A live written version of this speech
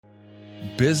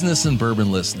Business and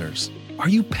Bourbon listeners, are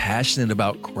you passionate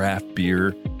about craft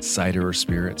beer, cider, or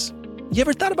spirits? You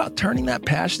ever thought about turning that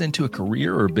passion into a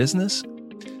career or business?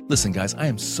 Listen, guys, I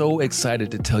am so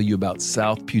excited to tell you about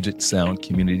South Puget Sound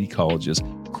Community College's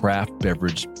Craft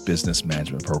Beverage Business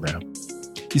Management Program.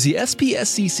 You see,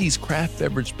 SPSCC's Craft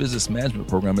Beverage Business Management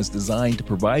Program is designed to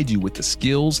provide you with the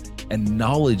skills and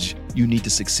knowledge you need to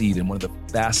succeed in one of the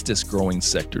fastest growing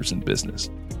sectors in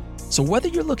business. So whether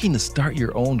you're looking to start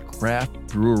your own craft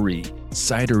brewery,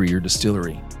 cidery, or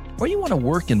distillery, or you want to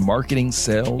work in marketing,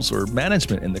 sales, or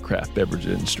management in the craft beverage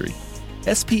industry,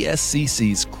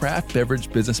 SPSCC's Craft Beverage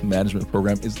Business Management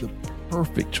Program is the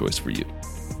perfect choice for you.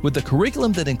 With a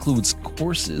curriculum that includes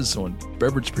courses on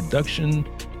beverage production,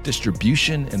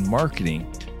 distribution, and marketing,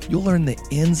 you'll learn the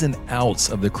ins and outs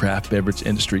of the craft beverage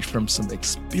industry from some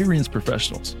experienced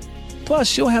professionals.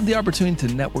 Plus, you'll have the opportunity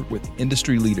to network with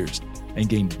industry leaders and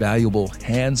gain valuable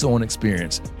hands-on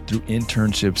experience through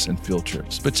internships and field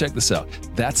trips. But check this out,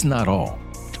 that's not all.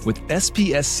 With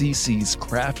SPSCC's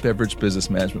Craft Beverage Business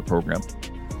Management Program,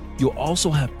 you'll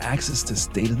also have access to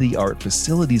state-of-the-art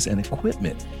facilities and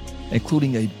equipment,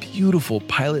 including a beautiful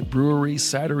pilot brewery,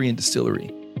 cidery, and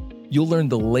distillery. You'll learn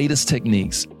the latest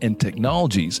techniques and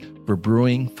technologies for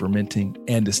brewing, fermenting,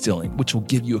 and distilling, which will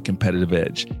give you a competitive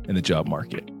edge in the job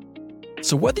market.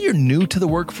 So whether you're new to the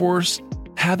workforce,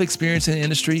 have experience in the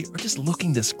industry, or just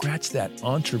looking to scratch that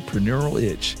entrepreneurial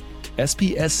itch,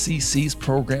 SPSCC's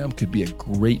program could be a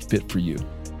great fit for you.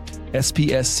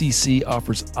 SPSCC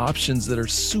offers options that are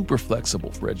super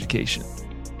flexible for education.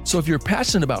 So if you're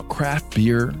passionate about craft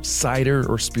beer, cider,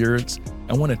 or spirits,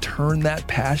 and want to turn that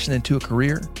passion into a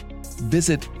career,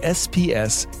 visit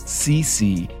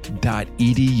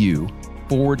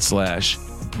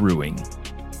spscc.edu/brewing.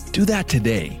 Do that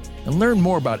today and learn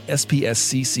more about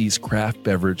SPSCC's Craft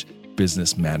Beverage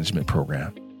Business Management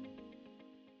Program.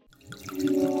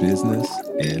 Business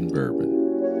and Bourbon.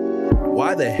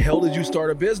 Why the hell did you start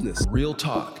a business? Real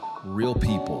talk, real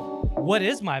people, What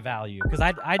is my value? Because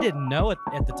I didn't know it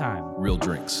at the time. real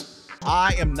drinks.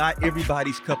 I am not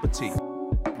everybody's cup of tea.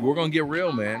 We're going to get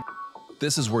real, man.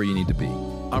 This is where you need to be.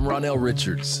 I'm Ronell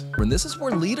Richards, and this is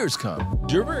where leaders come.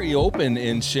 You're very open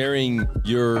in sharing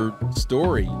your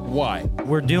story. Why?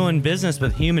 We're doing business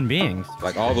with human beings.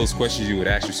 Like all those questions you would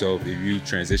ask yourself if you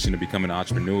transition to become an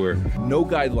entrepreneur. No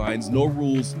guidelines, no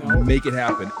rules, make it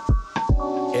happen.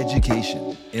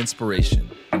 Education, inspiration,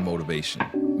 and motivation.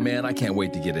 Man, I can't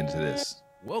wait to get into this.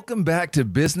 Welcome back to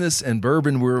Business and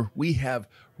Bourbon, where we have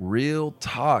real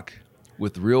talk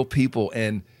with real people.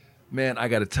 And man, I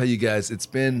got to tell you guys, it's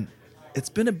been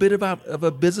a bit of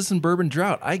a business and bourbon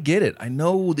drought. I get it. I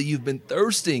know that you've been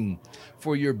thirsting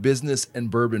for your business and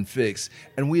bourbon fix.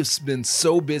 And we've been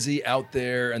so busy out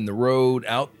there on the road,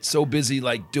 so busy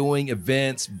like doing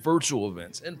events, virtual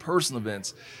events, in-person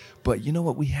events. But you know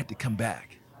what? We had to come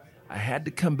back. I had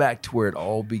to come back to where it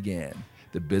all began,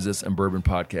 the Business and Bourbon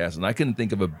Podcast. And I couldn't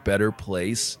think of a better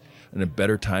place and a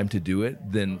better time to do it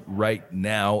than right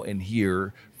now and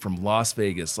here from Las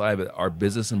Vegas, live at our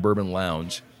Business and Bourbon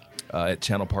Lounge at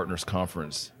Channel Partners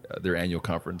Conference, their annual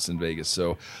conference in Vegas.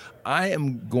 So I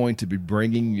am going to be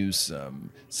bringing you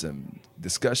some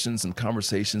discussions and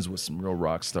conversations with some real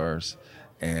rock stars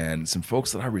and some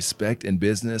folks that I respect in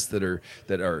business that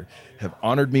have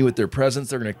honored me with their presence.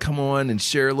 They're going to come on and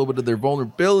share a little bit of their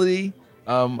vulnerability.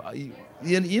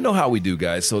 You know how we do,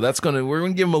 guys. So we're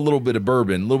going to give them a little bit of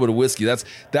bourbon, a little bit of whiskey.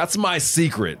 That's my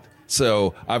secret.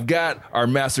 So I've got our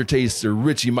master taster,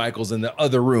 Richie Michaels, in the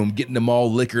other room, getting them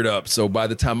all liquored up. So by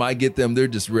the time I get them, they're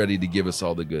just ready to give us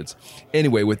all the goods.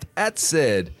 Anyway, with that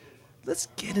said, let's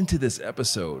get into this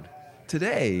episode.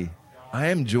 Today, I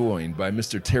am joined by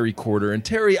Mr. Terry Corder. And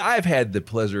Terry, I've had the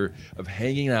pleasure of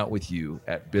hanging out with you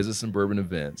at Business and Bourbon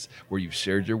events where you've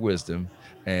shared your wisdom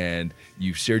and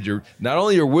you've shared not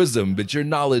only your wisdom, but your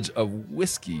knowledge of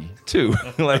whiskey too.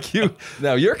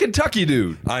 Now you're a Kentucky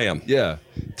dude. I am. Yeah.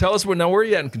 Tell us where are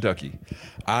you at in Kentucky?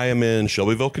 I am in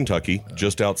Shelbyville, Kentucky,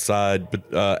 just outside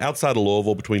of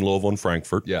Louisville, between Louisville and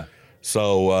Frankfort. Yeah.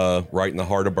 So right in the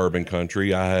heart of bourbon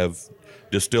country. I have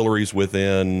distilleries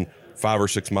within 5 or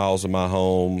 6 miles of my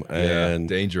home. And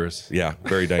dangerous. Yeah,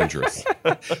 very dangerous.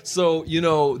 So,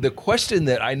 the question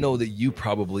that I know that you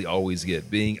probably always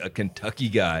get, being a Kentucky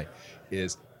guy,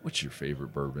 is what's your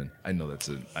favorite bourbon? I know that's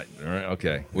all right,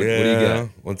 okay. What do you got?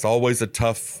 Well, it's always a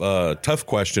tough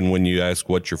question when you ask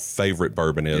what your favorite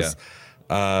bourbon is.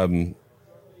 Yeah.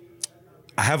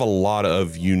 I have a lot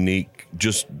of unique,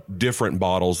 just different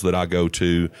bottles that I go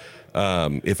to.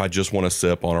 If I just want to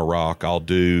sip on a rock, I'll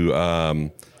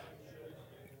do...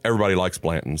 everybody likes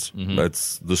Blanton's. Mm-hmm.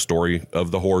 That's the story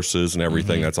of the horses and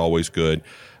everything. Mm-hmm. That's always good.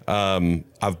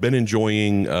 I've been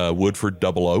enjoying Woodford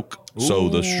Double Oak. So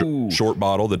the short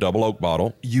bottle, the Double Oak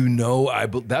bottle. You know,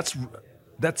 that's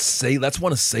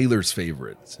one of Sailor's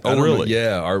favorites. Oh, I don't really?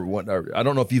 know, yeah. I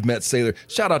don't know if you've met Sailor.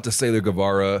 Shout out to Sailor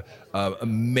Guevara.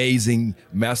 Amazing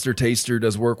master taster,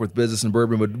 does work with business and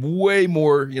bourbon, but way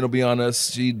more, beyond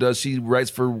us. She writes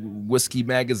for whiskey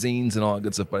magazines and all that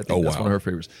good stuff, but I think that's one of her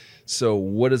favorites. So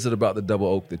what is it about the Double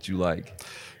Oak that you like?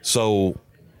 So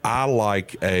I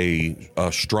like a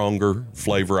stronger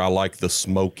flavor. I like the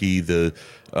smoky. The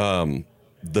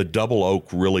Double Oak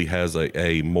really has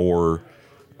a more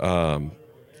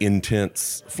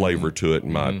intense flavor to it,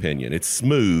 in my opinion. It's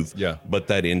smooth, but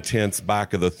that intense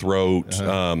back of the throat.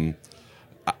 And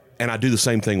I do the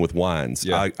same thing with wines.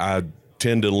 I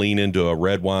tend to lean into a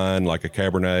red wine like a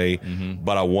Cabernet,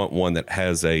 but I want one that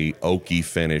has a oaky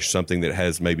finish, something that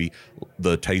has maybe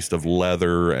the taste of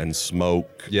leather and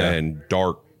smoke and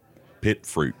dark pit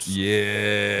fruits.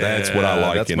 Yeah. That's what I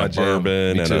like in a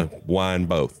bourbon and a wine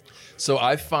both. So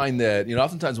I find that,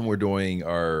 oftentimes when we're doing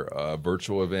our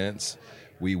virtual events,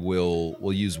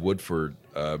 we'll use Woodford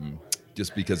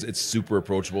just because it's super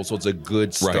approachable. So it's a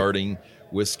good starting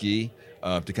whiskey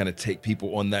to kind of take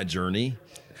people on that journy.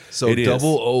 So it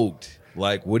Double Oaked,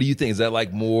 like, what do you think? Is that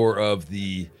like more of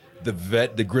the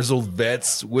grizzled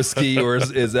vet's whiskey, or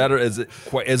is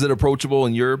it approachable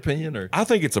in your opinion? Or I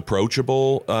think it's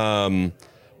approachable,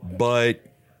 but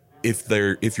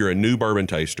if you're a new bourbon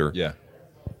taster,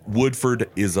 Woodford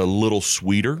is a little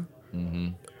sweeter,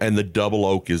 and the Double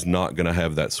Oak is not going to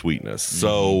have that sweetness.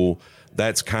 So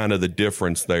that's kind of the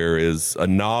difference there. Is a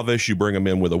novice, you bring them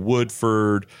in with a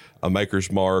Woodford, a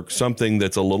Maker's Mark, something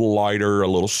that's a little lighter, a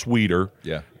little sweeter.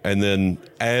 Yeah. And then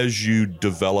as you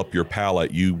develop your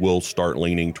palate, you will start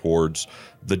leaning towards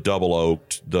the Double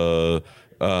Oaked, the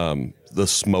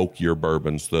smokier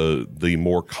bourbons, the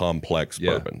more complex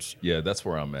bourbons. Yeah, that's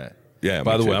where I'm at. Yeah.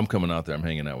 By the way, I'm coming out there. I'm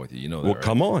hanging out with you. You know that. Well, right?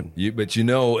 come on. But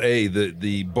hey,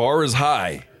 the bar is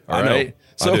high. All I right. know.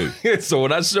 So, I do. So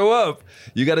when I show up,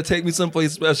 you got to take me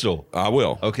someplace special. I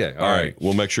will. Okay. All right.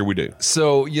 We'll make sure we do.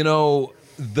 So,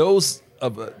 those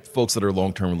of folks that are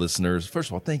long-term listeners, first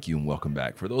of all, thank you and welcome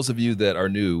back. For those of you that are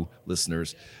new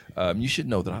listeners, you should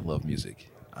know that I love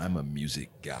music. I'm a music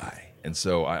guy. And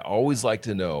so I always like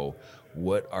to know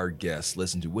what our guests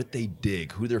listen to, what they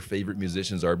dig, who their favorite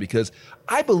musicians are, because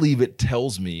I believe it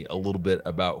tells me a little bit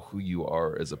about who you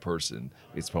are as a person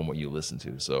based upon what you listen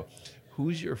to. So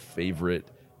who's your favorite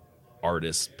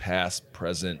artist, past,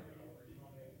 present,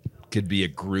 could be a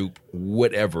group,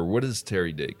 whatever? What does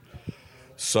Terry dig?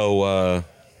 So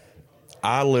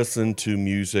I listen to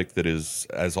music that is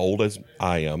as old as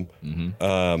I am.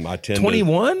 I tend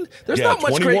 21? There's not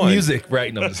much 21. great music,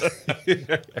 right? No,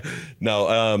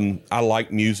 No, I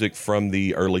like music from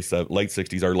the late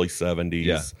 60s, early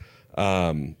 70s.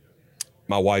 Yeah.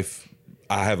 My wife,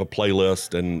 I have a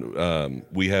playlist, and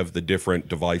we have the different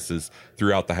devices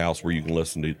throughout the house where you can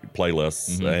listen to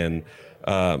playlists.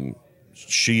 And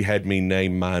she had me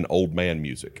name mine Old Man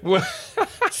Music.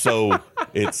 So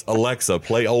it's Alexa,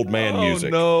 play old man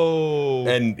music. Oh, no.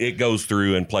 And it goes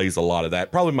through and plays a lot of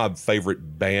that. Probably my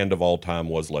favorite band of all time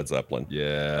was Led Zeppelin.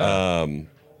 Yeah.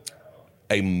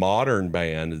 A modern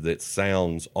band that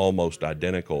sounds almost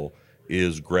identical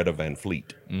is Greta Van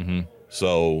Fleet.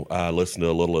 So I listen to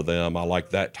a little of them. I like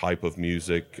that type of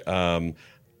music. I'm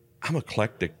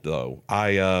eclectic, though.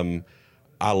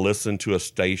 I listen to a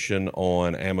station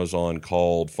on Amazon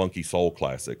called Funky Soul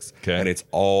Classics, and it's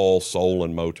all soul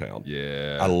and Motown.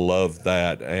 Yeah. I love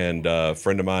that. And a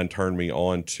friend of mine turned me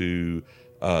on to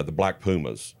the Black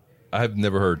Pumas. I have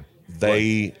never heard.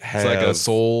 They have... It's like a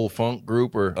soul funk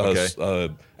group, or... Okay.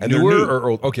 And newer they're new, or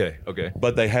old? Okay.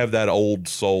 but they have that old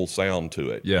soul sound to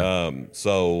it. Yeah.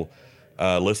 So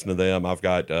listen to them. I've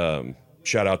got...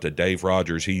 shout out to Dave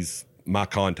Rogers. He's my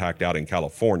contact out in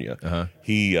California.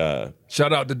 He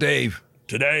shout out to Dave.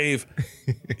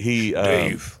 He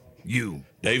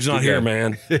Dave's not here,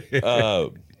 man.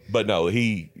 But no,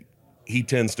 he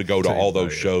tends to go to all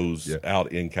those shows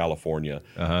out in California.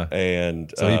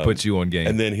 And so he puts you on game.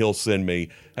 And then he'll send me,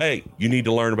 hey, you need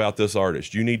to learn about this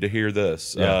artist. You need to hear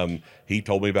this. He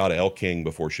told me about Elle King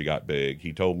before she got big.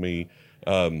 He told me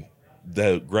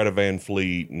the Greta Van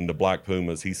Fleet and the Black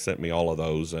Pumas. He sent me all of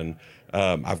those. And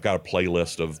I've got a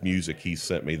playlist of music he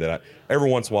sent me that every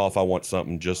once in a while, if I want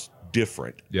something just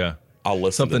different, I'll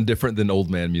listen something different than old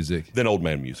man music.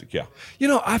 Yeah.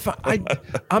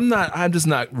 I'm just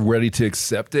not ready to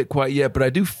accept it quite yet, but I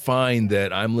do find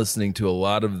that I'm listening to a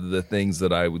lot of the things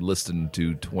that I would listen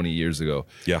to 20 years ago.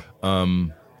 Yeah.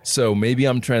 So maybe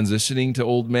I'm transitioning to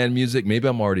old man music. Maybe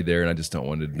I'm already there and I just don't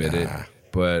want to admit it.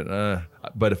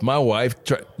 But if my wife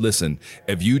listen,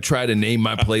 if you try to name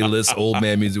my playlist old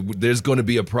man music, there's going to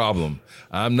be a problem.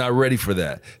 I'm not ready for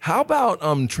that. How about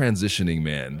transitioning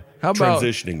man? How about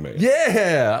Transitioning man.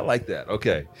 Yeah, I like that.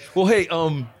 Okay. Well, hey,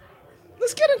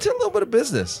 let's get into a little bit of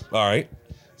business. All right.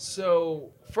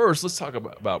 So first, let's talk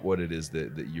about what it is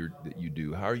that you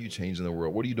do. How are you changing the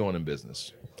world? What are you doing in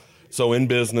business? So in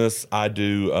business, I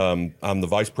do. I'm the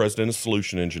vice president of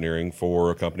solution engineering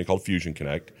for a company called Fusion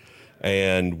Connect,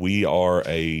 and we are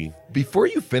a. Before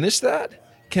you finish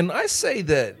that, can I say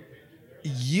that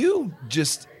you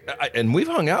just and we've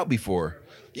hung out before.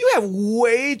 You have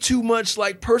way too much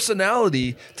like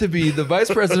personality to be the vice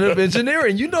president of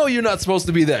engineering. You know you're not supposed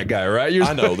to be that guy, right?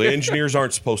 I know the engineers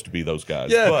aren't supposed to be those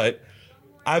guys, Yeah. but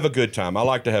I have a good time. I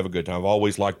like to have a good time. I've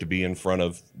always liked to be in front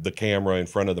of the camera, in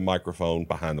front of the microphone,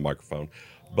 behind the microphone.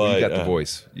 But you got the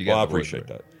voice. You got I the voice, appreciate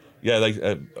right? that. Yeah,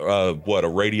 they what a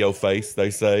radio face they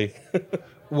say.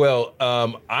 Well,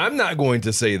 I'm not going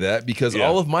to say that because Yeah.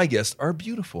 all of my guests are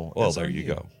beautiful. Well, as there are you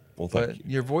go. Well, thank But you.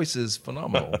 your voice is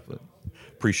phenomenal. But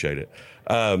Appreciate it.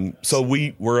 So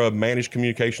we're a managed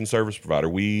communication service provider.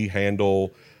 We handle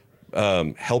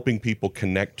helping people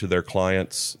connect to their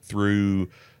clients through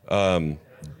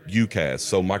UCaaS,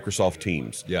 so Microsoft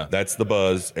Teams. Yeah. That's the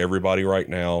buzz. Everybody right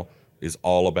now is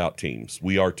all about Teams.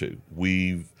 We are too.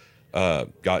 We've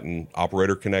gotten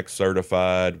Operator Connect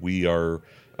certified. We are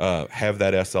have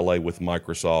that SLA with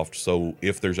Microsoft. So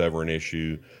if there's ever an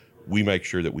issue, we make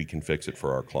sure that we can fix it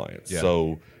for our clients. Yeah.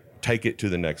 So take it to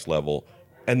the next level.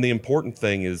 And the important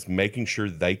thing is making sure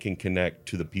they can connect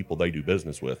to the people they do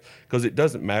business with. Because it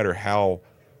doesn't matter how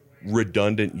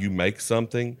redundant you make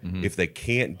something, if they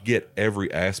can't get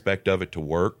every aspect of it to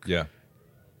work, yeah.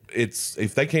 it's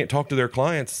if they can't talk to their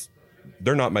clients,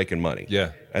 they're not making money.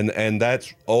 Yeah. And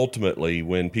that's ultimately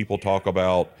when people talk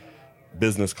about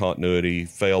business continuity,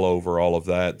 failover, all of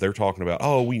that, they're talking about,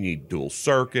 oh, we need dual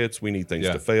circuits, we need things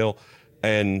Yeah. to fail.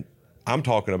 And I'm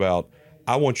talking about,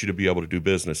 I want you to be able to do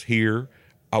business here.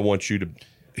 I want you to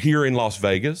here in Las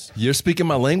Vegas. You're speaking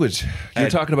my language. You're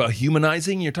And- talking about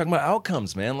humanizing. You're talking about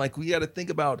outcomes, man. Like we got to think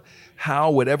about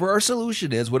how whatever our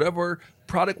solution is, whatever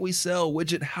product we sell,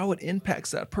 widget, how it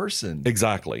impacts that person.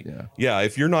 Exactly. Yeah. Yeah.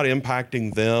 If you're not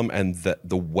impacting them and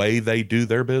the way they do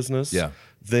their business, Yeah.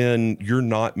 then you're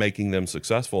not making them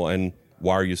successful. And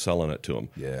why are you selling it to them?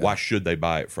 Yeah. Why should they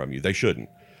buy it from you? They shouldn't.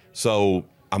 So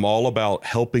I'm all about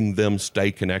helping them stay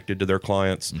connected to their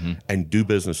clients Mm-hmm. and do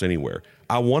business anywhere.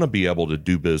 I want to be able to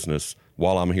do business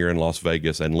while I'm here in Las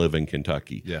Vegas and live in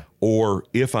Kentucky. Yeah. Or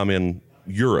if I'm in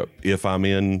Europe, if I'm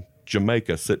in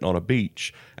Jamaica sitting on a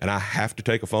beach and I have to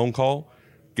take a phone call,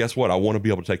 guess what? I want to be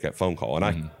able to take that phone call. And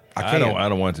I can't. I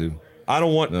don't want to. I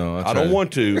don't want. No, I don't right.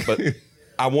 want to, but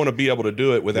I want to be able to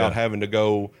do it without Yeah. having to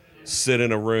go sit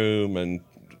in a room and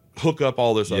hook up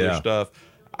all this other Yeah. stuff.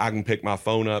 I can pick my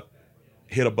phone up,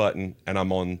 hit a button, and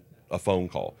I'm on a phone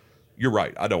call. You're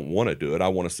right. I don't want to do it. I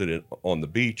want to sit on the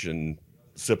beach and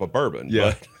sip a bourbon.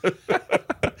 Yeah.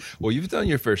 But Well, you've done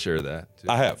your fair share of that. too.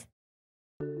 I have.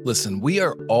 Listen, we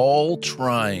are all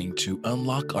trying to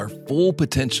unlock our full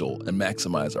potential and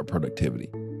maximize our productivity.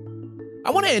 I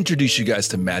want to introduce you guys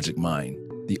to Magic Mind,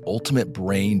 the ultimate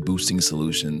brain boosting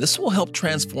solution. This will help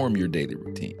transform your daily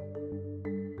routine.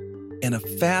 In a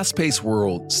fast-paced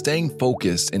world, staying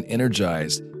focused and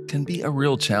energized can be a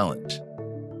real challenge.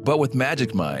 But with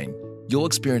Magic Mind, you'll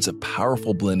experience a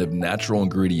powerful blend of natural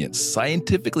ingredients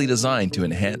scientifically designed to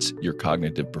enhance your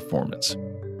cognitive performance.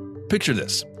 Picture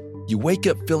this. You wake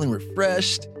up feeling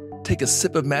refreshed, take a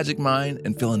sip of Magic Mind,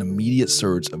 and feel an immediate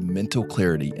surge of mental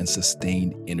clarity and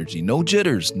sustained energy. No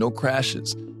jitters, no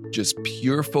crashes, just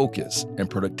pure focus and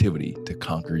productivity to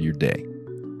conquer your day.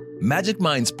 Magic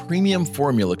Mind's premium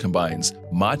formula combines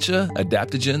matcha,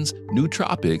 adaptogens,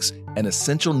 nootropics, and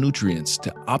essential nutrients to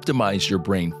optimize your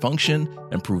brain function,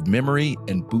 improve memory,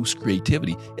 and boost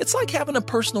creativity. It's like having a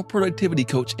personal productivity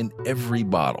coach in every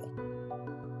bottle.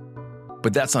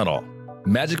 But that's not all.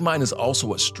 Magic Mind is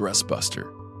also a stress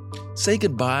buster. Say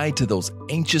goodbye to those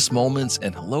anxious moments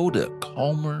and hello to a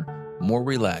calmer, more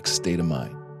relaxed state of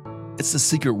mind. It's the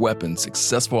secret weapon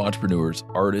successful entrepreneurs,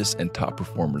 artists, and top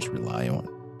performers rely on.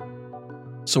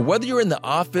 So whether you're in the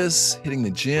office, hitting the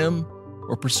gym,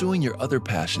 or pursuing your other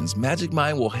passions, Magic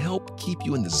Mind will help keep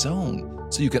you in the zone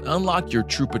so you can unlock your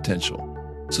true potential.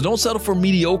 So don't settle for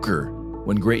mediocre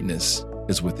when greatness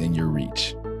is within your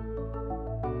reach.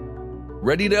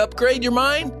 Ready to upgrade your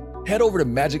mind? Head over to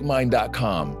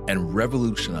magicmind.com and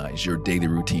revolutionize your daily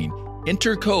routine.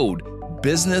 Enter code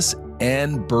BUSINESS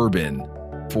and Bourbon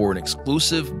for an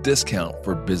exclusive discount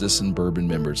for Business and Bourbon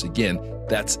members. Again,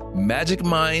 that's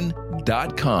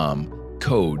magicmind.com,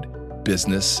 code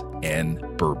business and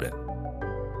bourbon.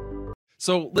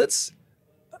 So let's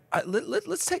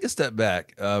take a step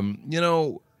back.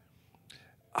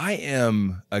 I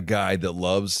am a guy that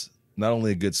loves not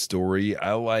only a good story,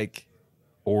 I like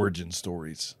origin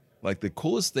stories. Like the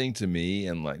coolest thing to me,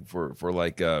 and like for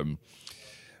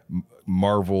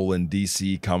Marvel and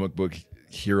DC comic book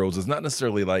heroes, is not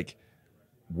necessarily like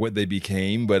what they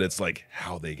became, but it's like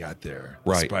how they got there.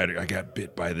 The Right. spider, I got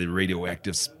bit by the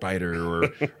radioactive spider or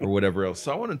whatever else.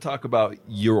 So I want to talk about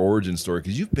your origin story,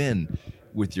 because you've been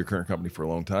with your current company for a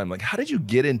long time. Like, how did you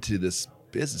get into this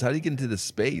business? How did you get into this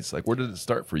space? Like, where did it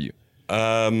start for you?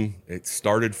 It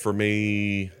started for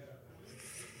me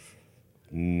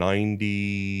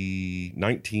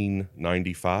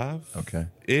 1995. Okay.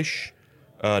 Ish,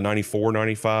 94,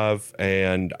 95.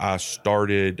 And I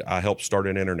helped start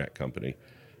an internet company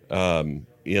in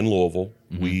Louisville.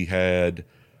 Mm-hmm. We had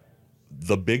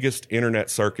the biggest internet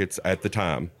circuits at the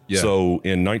time. Yeah. So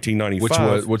in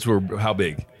 1995, Which were how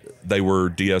big? they were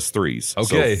DS3s.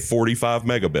 Okay. So 45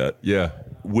 megabit. Yeah.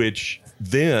 Which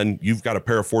then you've got a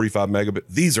pair of 45 megabit.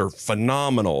 These are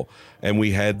phenomenal. And we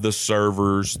had the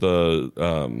servers,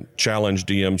 the Challenge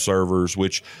DM servers,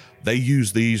 which they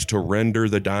use these to render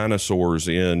the dinosaurs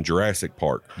in Jurassic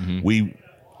Park. We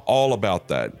all about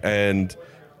that. And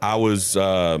I was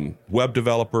web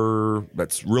developer.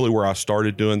 That's really where I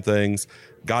started doing things.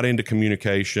 Got into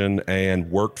communication and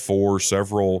worked for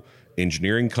several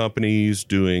engineering companies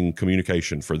doing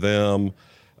communication for them.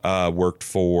 Worked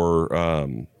for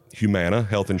Humana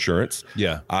Health Insurance.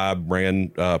 Yeah. I ran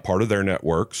part of their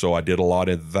network, so I did a lot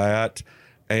of that.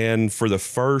 And for the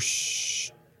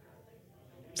first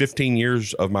 15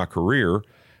 years of my career,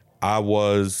 I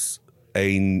was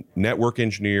a network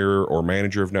engineer or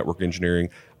manager of network engineering.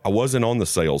 I wasn't on the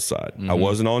sales side. I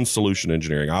wasn't on solution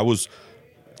engineering. I was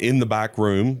in the back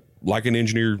room like an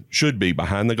engineer should be,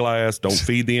 behind the glass. Don't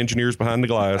feed the engineers behind the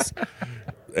glass.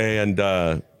 And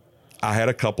I had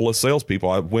a couple of salespeople.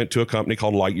 I went to a company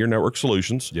called Lightyear Network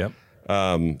Solutions. Yep.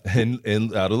 In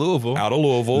out of Louisville. Out of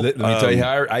Louisville. Let me tell you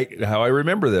how I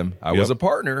remember them. I was Yep. a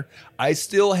partner. I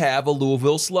still have a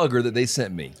Louisville Slugger that they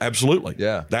sent me. Absolutely.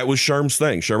 Yeah. That was Sherm's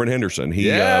thing, Sherman Henderson. He,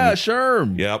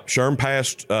 Sherm. Yep. Sherm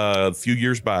passed a few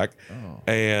years back.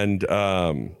 And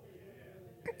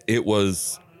it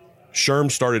was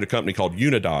Sherm started a company called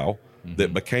Unidial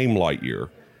that became Lightyear.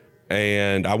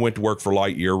 And I went to work for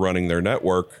Lightyear running their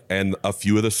network. And a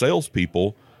few of the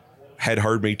salespeople had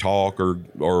heard me talk or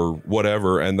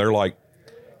whatever. And they're like,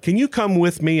 can you come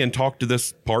with me and talk to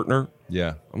this partner?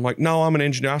 Yeah. I'm like, no, I'm an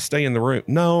engineer. I stay in the room.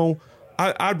 No,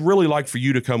 I'd really like for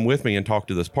you to come with me and talk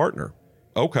to this partner.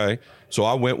 Okay. So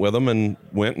I went with them and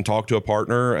went and talked to a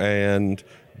partner and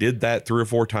did that 3 or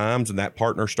 4 times. And that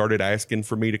partner started asking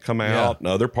for me to come out, and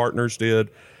other partners did.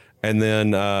 And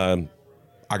then I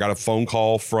got a phone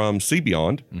call from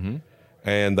CBeyond,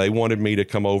 and they wanted me to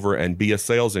come over and be a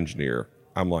sales engineer.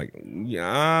 I'm like,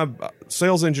 yeah,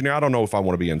 sales engineer. I don't know if I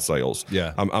want to be in sales.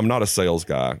 Yeah. I'm not a sales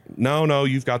guy. No,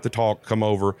 you've got the talk. Come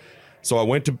over. So I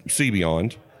went to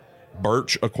CBeyond.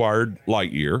 Birch acquired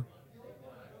Lightyear.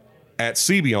 At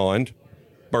CBeyond,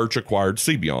 Birch acquired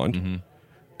CBeyond.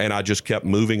 And I just kept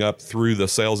moving up through the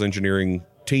sales engineering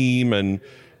team and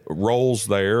roles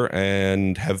there,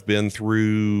 and have been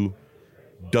through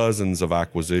dozens of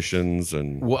acquisitions.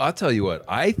 And Well, I'll tell you what,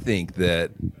 I think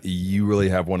that you really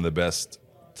have one of the best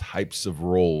types of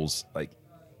roles like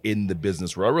in the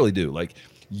business world. I really do. Like,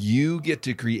 you get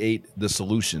to create the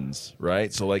solutions,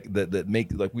 right? So like that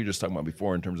make, like we were just talking about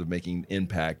before, in terms of making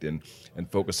impact and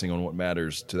focusing on what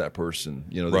matters to that person,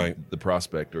 the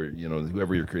prospect, or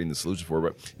whoever you're creating the solution for.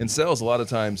 But in sales, a lot of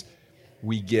times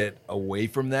we get away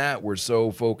from that. We're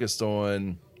so focused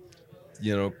on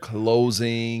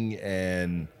closing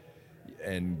and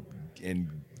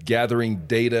gathering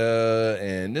data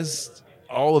and just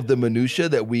all of the minutia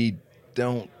that we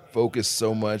don't focus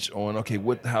so much on. Okay,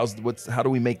 how do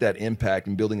we make that impact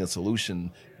in building a solution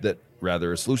that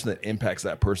impacts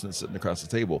that person that's sitting across the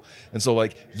table? And so,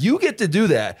 like, you get to do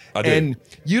that, and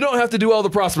you don't have to do all the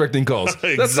prospecting calls.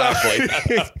 Exactly.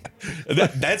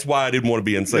 That's why I didn't want to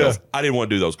be in sales. Yeah. I didn't want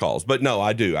to do those calls. But no,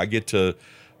 I do. I get to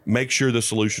make sure the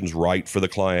solution's right for the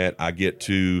client. I get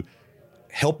to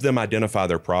help them identify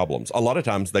their problems. A lot of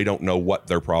times they don't know what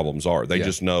their problems are. They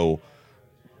just know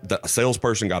the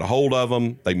salesperson got a hold of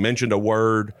them. They mentioned a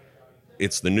word.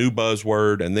 It's the new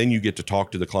buzzword. And then you get to talk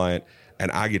to the client,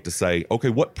 and I get to say, okay,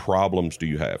 what problems do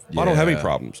you have? I don't have any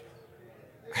problems.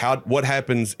 What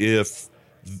happens if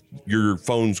your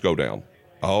phones go down?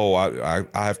 Oh, I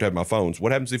have to have my phones.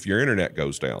 What happens if your internet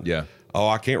goes down? Yeah. Oh,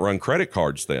 I can't run credit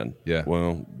cards then. Yeah.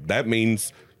 Well, that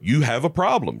means you have a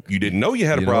problem. You didn't know you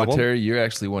had a You know what, problem. Terry? You're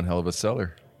actually one hell of a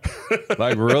seller.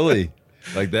 Like really,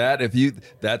 like that.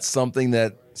 That's something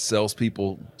that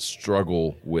salespeople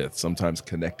struggle with. Sometimes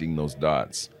connecting those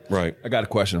dots. Right. I got a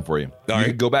question for you. You right.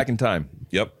 could go back in time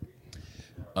Yep.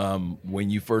 when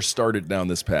you first started down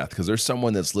this path, because there's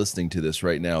someone that's listening to this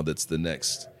right now that's the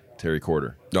next Terry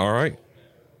Corder. All right.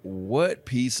 What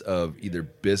piece of either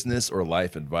business or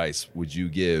life advice would you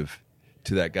give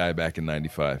to that guy back in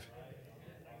 '95?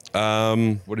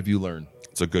 What have you learned?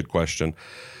 It's a good question.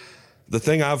 The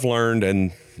thing I've learned,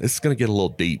 and it's going to get a little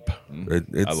deep.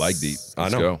 I like deep. I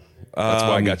Let's know. go. That's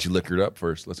why I got you liquored up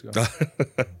first. Let's go.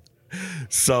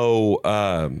 So,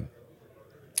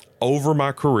 over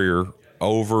my career,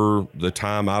 over the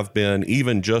time I've been,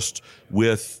 even just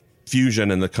with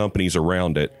Fusion and the companies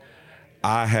around it,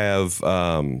 I have,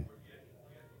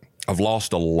 I've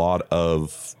lost a lot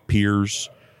of peers,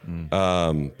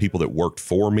 people that worked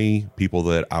for me, people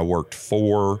that I worked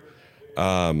for.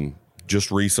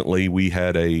 Just recently, we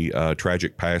had a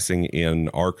tragic passing in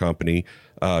our company.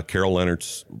 Carol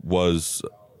Leonards was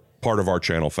part of our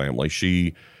channel family.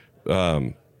 She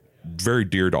very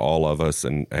dear to all of us,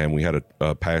 and we had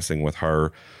a passing with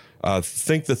her. I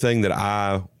think the thing that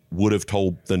I would have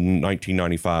told the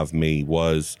 1995 me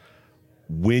was,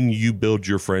 when you build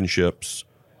your friendships,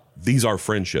 these are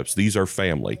friendships. These are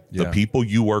family. Yeah. The people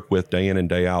you work with day in and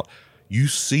day out, you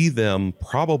see them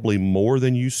probably more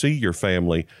than you see your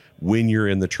family when you're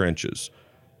in the trenches.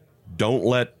 Don't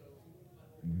let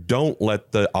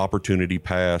the opportunity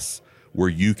pass where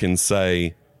you can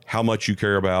say how much you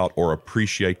care about or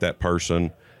appreciate that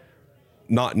person,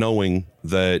 not knowing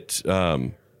that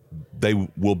they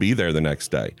will be there the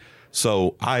next day.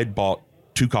 So I had bought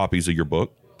 2 copies of your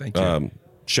book. Thank you.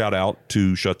 Shout out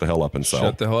to Shut the Hell Up and Sell.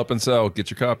 Shut the hell up and sell.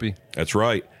 Get your copy. That's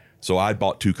right. So I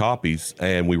bought 2 copies,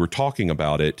 and we were talking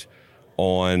about it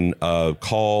on a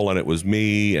call, and it was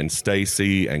me and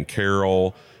Stacy and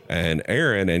Carol and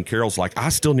Aaron, and Carol's like, I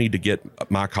still need to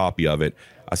get my copy of it.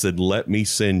 I said, let me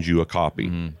send you a copy.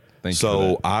 Thank you for So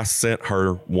that. I sent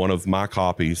her one of my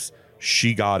copies.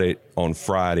 She got it on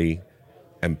Friday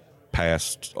and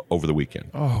passed over the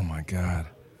weekend. Oh my God.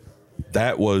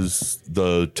 That was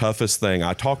the toughest thing.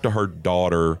 I talked to her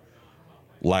daughter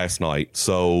last night.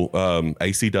 So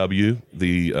ACW,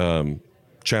 the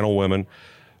Channel Women,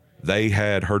 they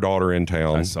had her daughter in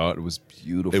town. I saw it. It was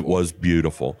beautiful. It was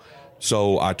beautiful.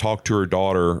 So I talked to her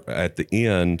daughter at the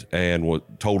end and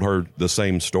told her the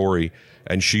same story.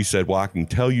 And she said, well, I can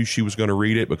tell you she was going to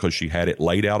read it because she had it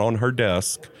laid out on her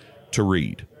desk to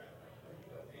read.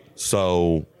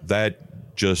 So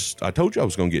that just, I told you I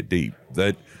was going to get deep.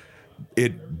 That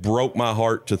it broke my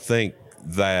heart to think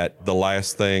that the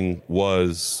last thing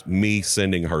was me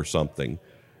sending her something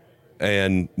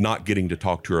and not getting to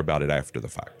talk to her about it after the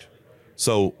fact.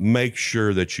 So make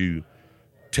sure that you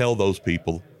tell those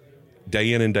people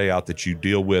day in and day out that you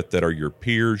deal with, that are your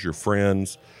peers, your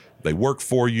friends, they work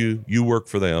for you, you work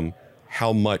for them,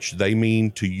 how much they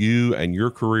mean to you and your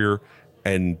career,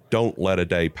 and don't let a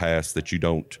day pass that you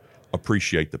don't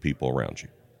appreciate the people around you.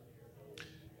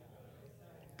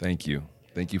 Thank you.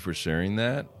 Thank you for sharing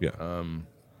that. Yeah.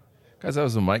 Guys, that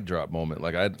was a mic drop moment.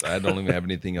 Like I don't even have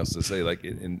anything else to say. Like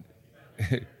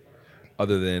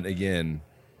other than, again,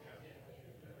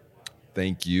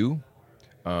 thank you.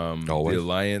 Always. The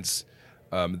Alliance,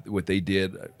 what they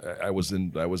did, I was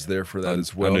there for that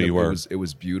as well. I know you were. It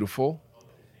was beautiful,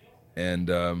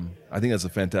 and I think that's a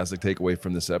fantastic takeaway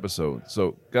from this episode.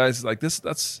 So, guys, like this,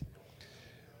 that's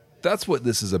what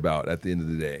this is about. At the end of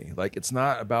the day, like it's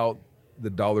not about the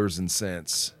dollars and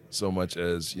cents so much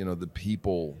as, you know, the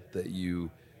people that you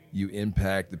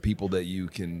impact, the people that you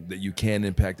can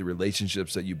impact, the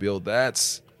relationships that you build.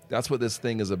 That's what this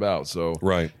thing is about. So,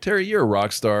 Right. Terry, you're a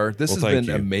rock star. This has thank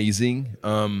been you. amazing.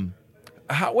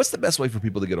 What's the best way for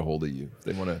people to get a hold of you if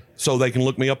they want to? So they can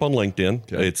look me up on LinkedIn.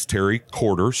 Okay. It's Terry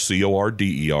Corder,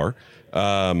 Corder.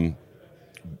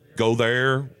 Go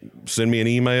there, send me an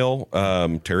email,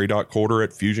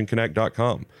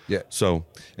 terry.corder@fusionconnect.com. Yeah. So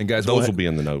And guys, those will be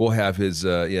in the notes. We'll have his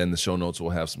in the show notes.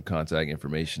 We'll have some contact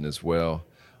information as well.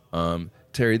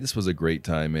 Terry, this was a great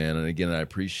time, man. And again, I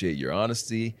appreciate your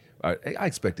honesty. I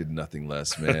expected nothing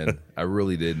less, man. I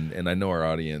really didn't, and I know our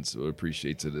audience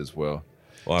appreciates it as well.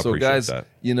 Well, I so, appreciate guys, that.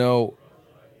 you know,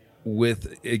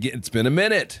 it's been a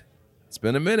minute. It's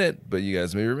been a minute, but you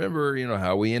guys may remember, you know,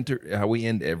 how we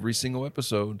end every single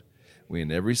episode. We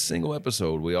end every single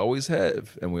episode. We always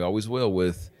have, and we always will,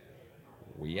 with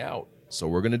 "We Out." So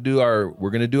we're gonna do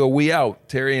a "We Out."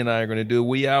 Terry and I are gonna do a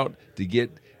 "We Out" to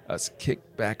get us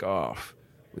kicked back off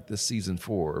with this season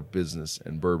 4 of Business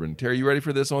and Bourbon. Terry, you ready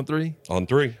for this on 3? On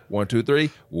 3. 1, 2, 3.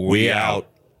 We out.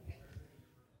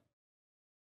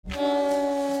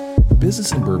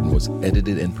 Business and Bourbon was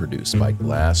edited and produced by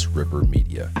Glass Ripper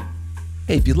Media.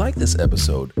 Hey, if you like this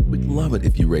episode, we'd love it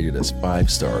if you rated us 5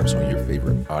 stars on your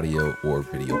favorite audio or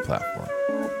video platform.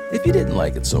 If you didn't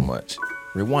like it so much,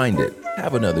 rewind it,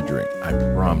 have another drink. I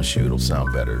promise you it'll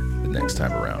sound better the next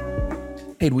time around.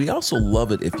 Hey, we also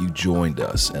love it if you joined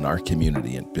us in our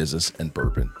community in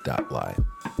businessandbourbon.live.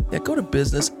 Yeah, go to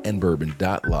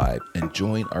businessandbourbon.live and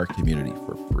join our community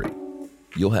for free.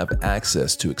 You'll have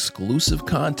access to exclusive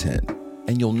content,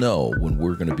 and you'll know when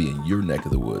we're going to be in your neck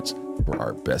of the woods for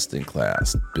our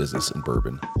best-in-class Business and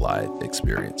Bourbon live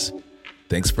experience.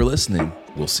 Thanks for listening.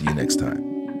 We'll see you next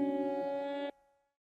time.